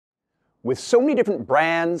With so many different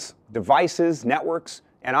brands, devices, networks,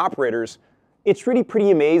 and operators, it's really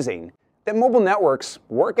pretty amazing that mobile networks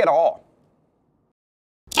work at all.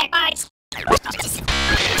 Tech Bytes.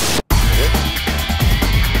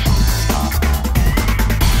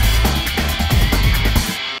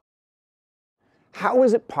 How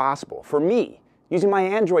is it possible for me, using my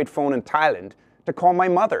Android phone in Thailand, to call my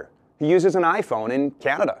mother, who uses an iPhone in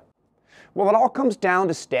Canada? Well, it all comes down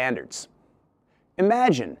to standards.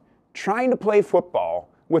 Imagine trying to play football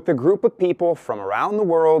with a group of people from around the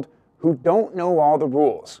world who don't know all the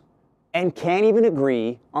rules and can't even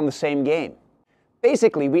agree on the same game.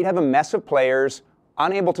 Basically, we'd have a mess of players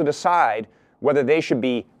unable to decide whether they should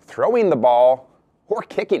be throwing the ball or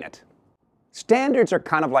kicking it. Standards are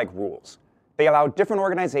kind of like rules. They allow different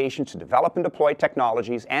organizations to develop and deploy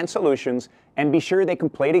technologies and solutions and be sure they can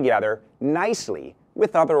play together nicely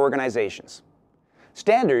with other organizations.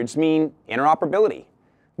 Standards mean interoperability,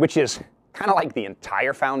 which is kind of like the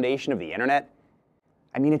entire foundation of the internet.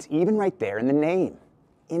 I mean, it's even right there in the name,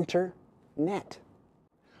 Internet.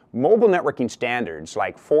 Mobile networking standards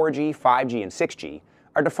like 4G, 5G, and 6G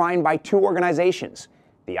are defined by two organizations,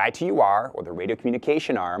 the ITUR, or the radio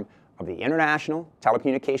communication arm of the International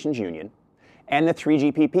Telecommunications Union, and the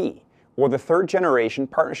 3GPP, or the Third Generation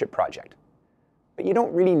Partnership Project. But you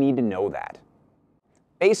don't really need to know that.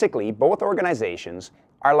 Basically, both organizations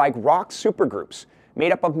are like rock supergroups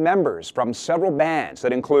made up of members from several bands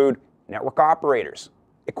that include network operators,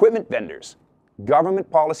 equipment vendors, government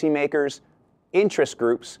policymakers, interest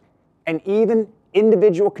groups, and even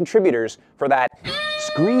individual contributors for that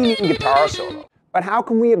screaming guitar solo. But how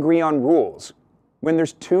can we agree on rules when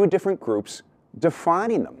there's two different groups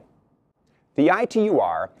defining them? The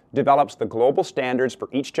ITUR develops the global standards for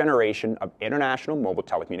each generation of international mobile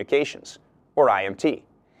telecommunications, or IMT.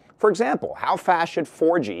 For example, how fast should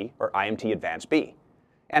 4G, or IMT Advanced be?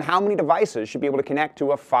 And how many devices should be able to connect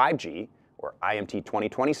to a 5G, or IMT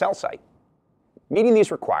 2020 cell site? Meeting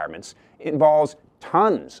these requirements involves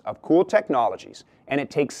tons of cool technologies, and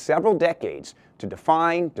it takes several decades to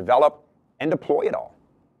define, develop, and deploy it all.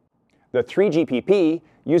 The 3GPP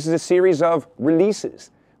uses a series of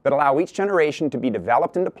releases that allow each generation to be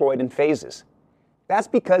developed and deployed in phases. That's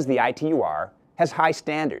because the ITUR has high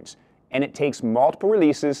standards, and it takes multiple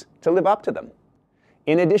releases to live up to them.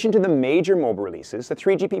 In addition to the major mobile releases, the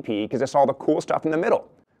 3GPP gives us all the cool stuff in the middle,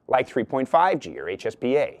 like 3.5G or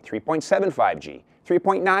HSPA, 3.75G,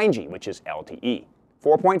 3.9G, which is LTE,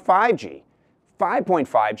 4.5G,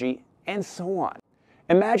 5.5G, and so on.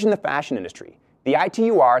 Imagine the fashion industry. The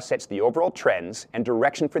ITUR sets the overall trends and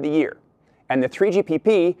direction for the year, and the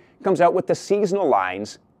 3GPP comes out with the seasonal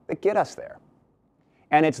lines that get us there.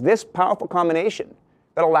 And it's this powerful combination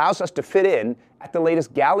that allows us to fit in at the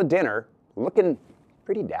latest gala dinner looking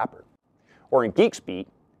pretty dapper. Or in geek speak,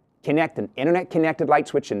 connect an internet-connected light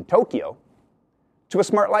switch in Tokyo to a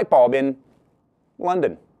smart light bulb in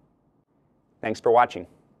London. Thanks for watching.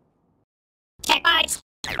 Tech Bytes.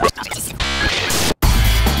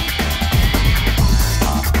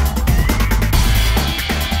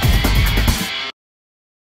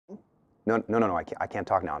 No, I can't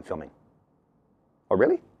talk now, I'm filming. Oh,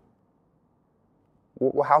 really?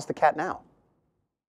 Well, how's the cat now?